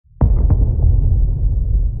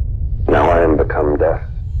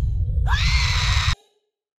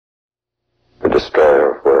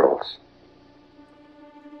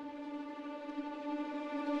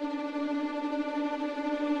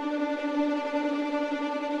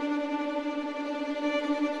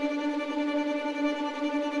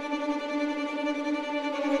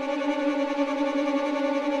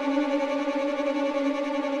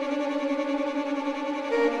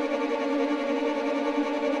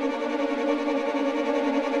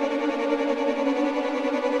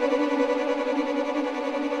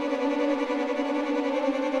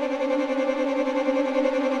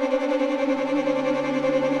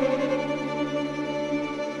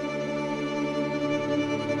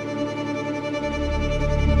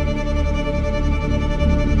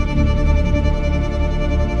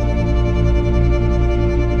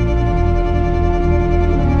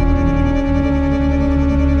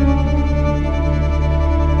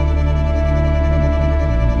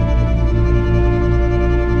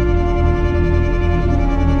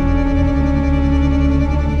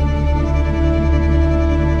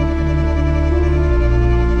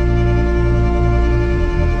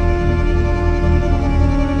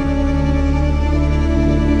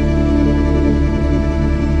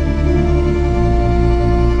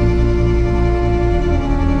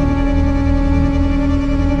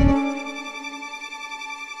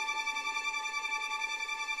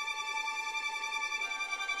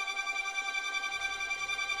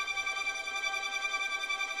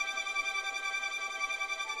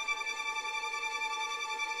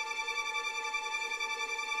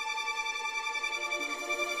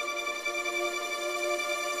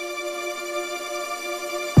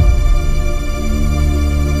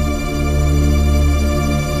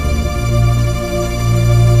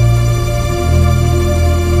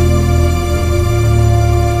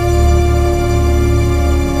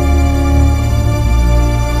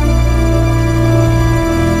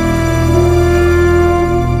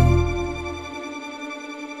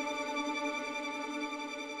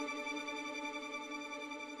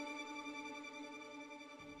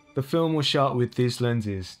The film was shot with these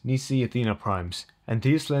lenses, NiSi ATHENA primes, and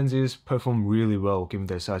these lenses perform really well given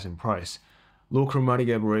their size and price. Low chromatic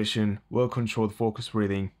aberration, well-controlled focus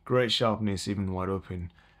breathing, great sharpness even wide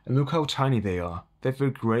open. And look how tiny they are. They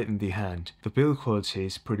feel great in the hand. The build quality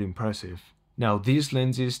is pretty impressive. Now these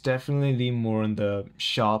lenses definitely lean more on the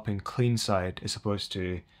sharp and clean side as opposed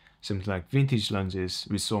to something like vintage lenses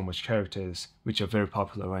with so much characters, which are very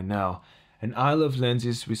popular right now. And I love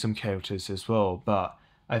lenses with some characters as well, but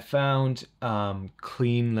I found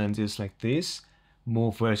clean lenses like this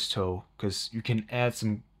more versatile because you can add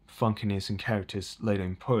some funkiness and characters later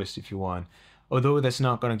in post if you want. Although that's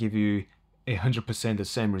not going to give you 100% the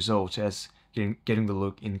same result as getting the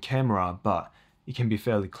look in camera, but it can be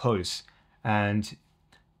fairly close. And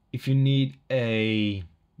if you need a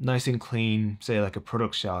nice and clean, say like a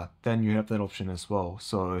product shot, then you have that option as well.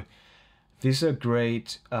 So these are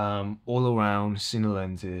great all-around cine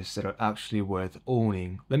lenses that are actually worth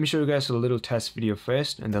owning. Let me show you guys a little test video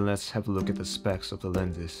first, and then let's have a look at the specs of the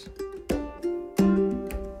lenses.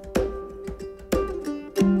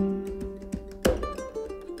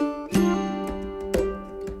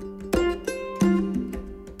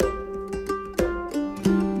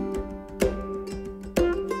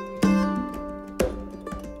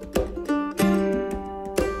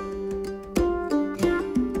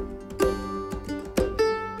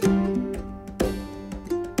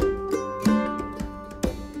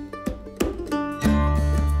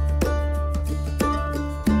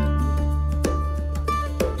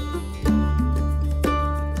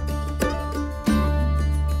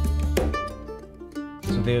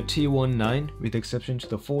 They are T19 with the exception to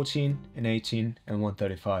the 14 and 18 and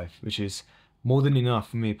 135, which is more than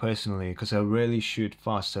enough for me personally because I rarely shoot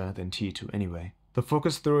faster than T2 anyway. The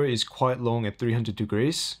focus through is quite long at 300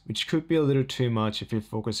 degrees, which could be a little too much if you're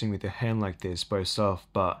focusing with your hand like this by yourself,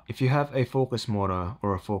 but if you have a focus motor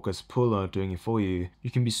or a focus puller doing it for you,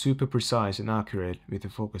 you can be super precise and accurate with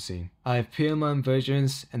your focusing. I have PL9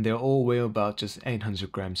 versions and they're all weigh about just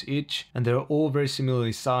 800 grams each, and they're all very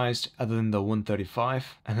similarly sized other than the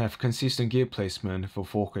 135 and have consistent gear placement for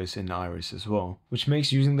focus and iris as well, which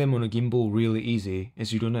makes using them on a gimbal really easy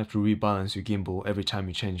as you don't have to rebalance your gimbal every time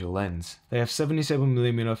you change your lens. They have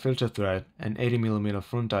 77mm filter thread and 80mm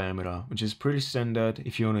front diameter, which is pretty standard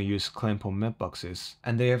if you want to use clamp-on matte boxes.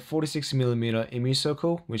 And they have 46mm image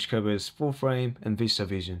circle, which covers full frame and vista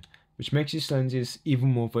vision, which makes these lenses even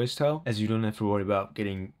more versatile as you don't have to worry about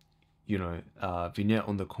getting vignette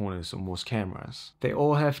on the corners of most cameras. They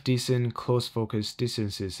all have decent close focus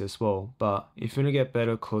distances as well, but if you want to get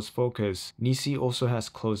better close focus, NiSi also has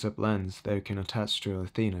close-up lens that you can attach to your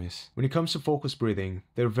ATHENAs. When it comes to focus breathing,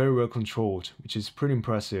 they're very well controlled, which is pretty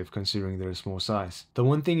impressive considering their small size. The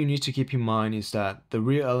one thing you need to keep in mind is that the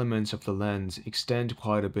rear elements of the lens extend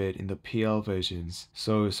quite a bit in the PL versions,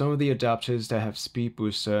 so some of the adapters that have speed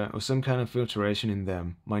booster or some kind of filtration in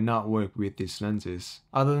them might not work with these lenses.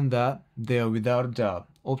 Other than that, they are without a doubt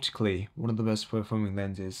optically one of the best performing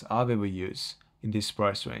lenses I've ever used in this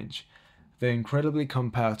price range. They're incredibly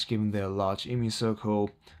compact given their large image circle,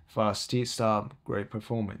 fast T-stop, great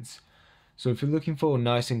performance. So if you're looking for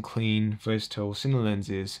nice and clean, versatile cine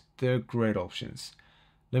lenses, they're great options.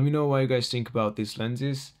 Let me know what you guys think about these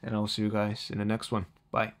lenses, and I'll see you guys in the next one.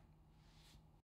 Bye.